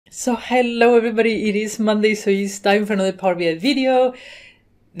So hello everybody, it is Monday, so it's time for another Power BI video.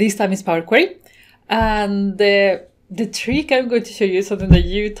 This time is Power Query. And the trick I'm going to show you is something that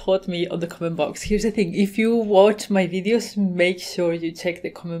you taught me on the comment box. Here's the thing, if you watch my videos, make sure you check the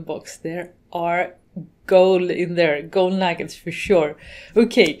comment box. There are gold in there, gold nuggets for sure.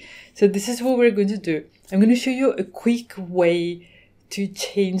 Okay, so this is what we're going to do. I'm going to show you a quick way to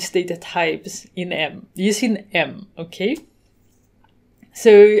change data types in M, using M, okay?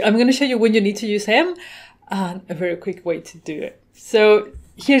 So I'm going to show you when you need to use M and a very quick way to do it. So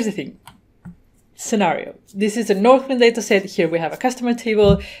here's the thing. Scenario. This is a Northwind data set. Here we have a customer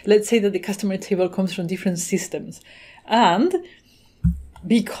table. Let's say that the customer table comes from different systems. And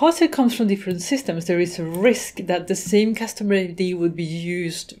because it comes from different systems, there is a risk that the same customer ID would be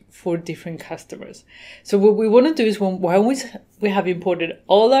used for different customers. So what we want to do is when we have imported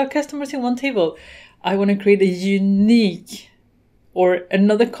all our customers in one table, I want to create a unique or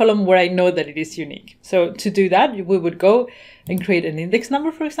another column where I know that it is unique. So to do that, we would go and create an index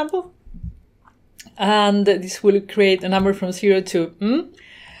number, for example. And this will create a number from 0 to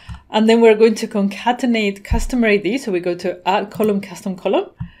And then we're going to concatenate customer ID. So we go to add column, custom column.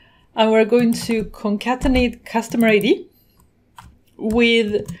 And we're going to concatenate customer ID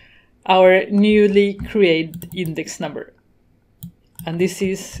with our newly created index number. And this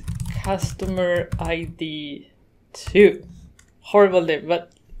is customer ID 2. Horrible name,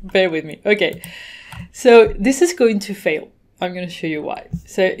 but bear with me. Okay, so this is going to fail. I'm going to show you why.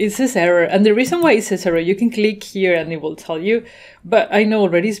 So it says error, and the reason why it says error, you can click here and it will tell you, but I know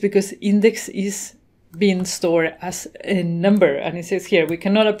already it's because index is being stored as a number, and it says here we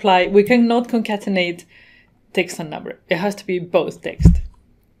cannot concatenate text and number. It has to be both text.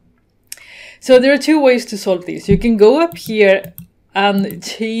 So there are two ways to solve this. You can go up here and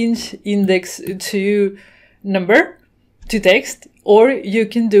change index to number, to text, or you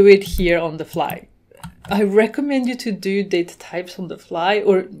can do it here on the fly. I recommend you to do data types on the fly,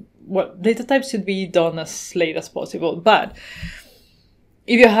 or data types should be done as late as possible. But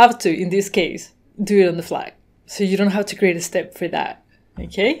if you have to, in this case, do it on the fly. So you don't have to create a step for that.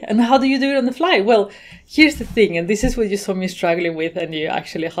 Okay. And how do you do it on the fly? Well, here's the thing, and this is what you saw me struggling with, and you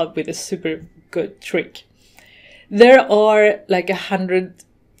actually helped with a super good trick. There are like 100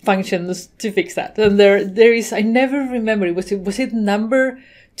 functions to fix that, and there is, I never remember, was it number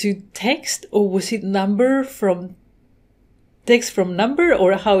to text, or was it number from text from number,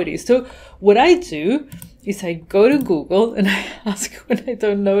 or how it is. So what I do is I go to Google and I ask when I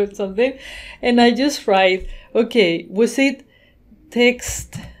don't know something, and I just write, okay, was it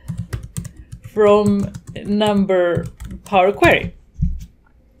text from number Power Query?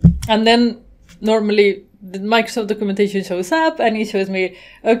 And then normally the Microsoft documentation shows up and it shows me,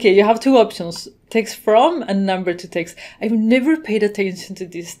 okay, you have two options, text from and number to text. I've never paid attention to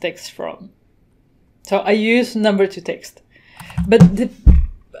this text from. So I use number to text. But the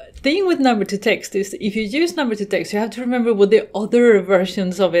thing with number to text is if you use number to text, you have to remember what the other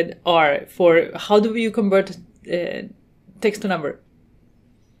versions of it are for how do you convert text to number?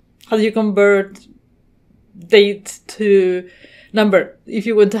 How do you convert date to number? If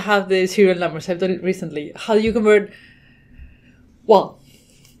you want to have the serial numbers, I've done it recently. How do you convert? Well,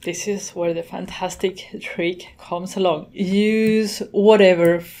 this is where the fantastic trick comes along. Use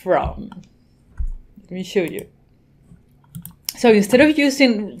whatever from. Let me show you. So instead of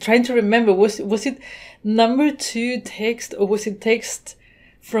trying to remember, was it number to text, or was it text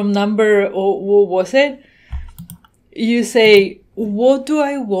from number, or what was it? You say, what do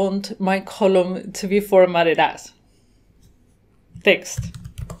I want my column to be formatted as? Text.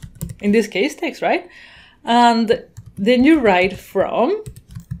 In this case, text, right? And then you write from,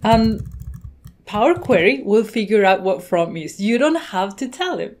 and Power Query will figure out what from is. You don't have to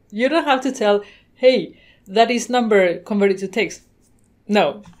tell him. You don't have to tell, hey, that is number converted to text.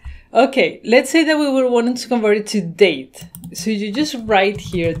 No. Okay, let's say that we were wanting to convert it to date. So you just write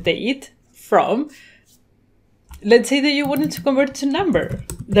here date from. Let's say that you wanted to convert it to number,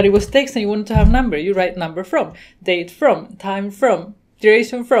 that it was text and you wanted to have number. You write number from, date from, time from,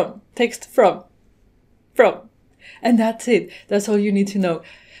 duration from, text from. And that's it. That's all you need to know.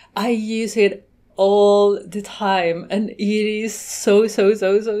 I use it all the time and it is so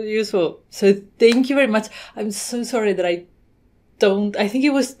useful. So thank you very much. I'm so sorry that I think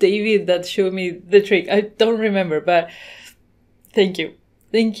it was David that showed me the trick. I don't remember, but thank you.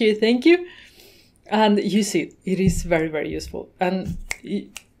 And you see, it is very useful, and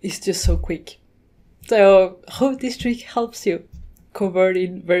it's just so quick. So hope this trick helps you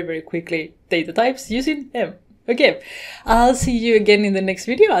converting very quickly data types using M. Okay, I'll see you again in the next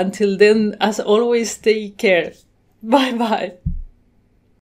video. Until then, as always, take care. Bye bye.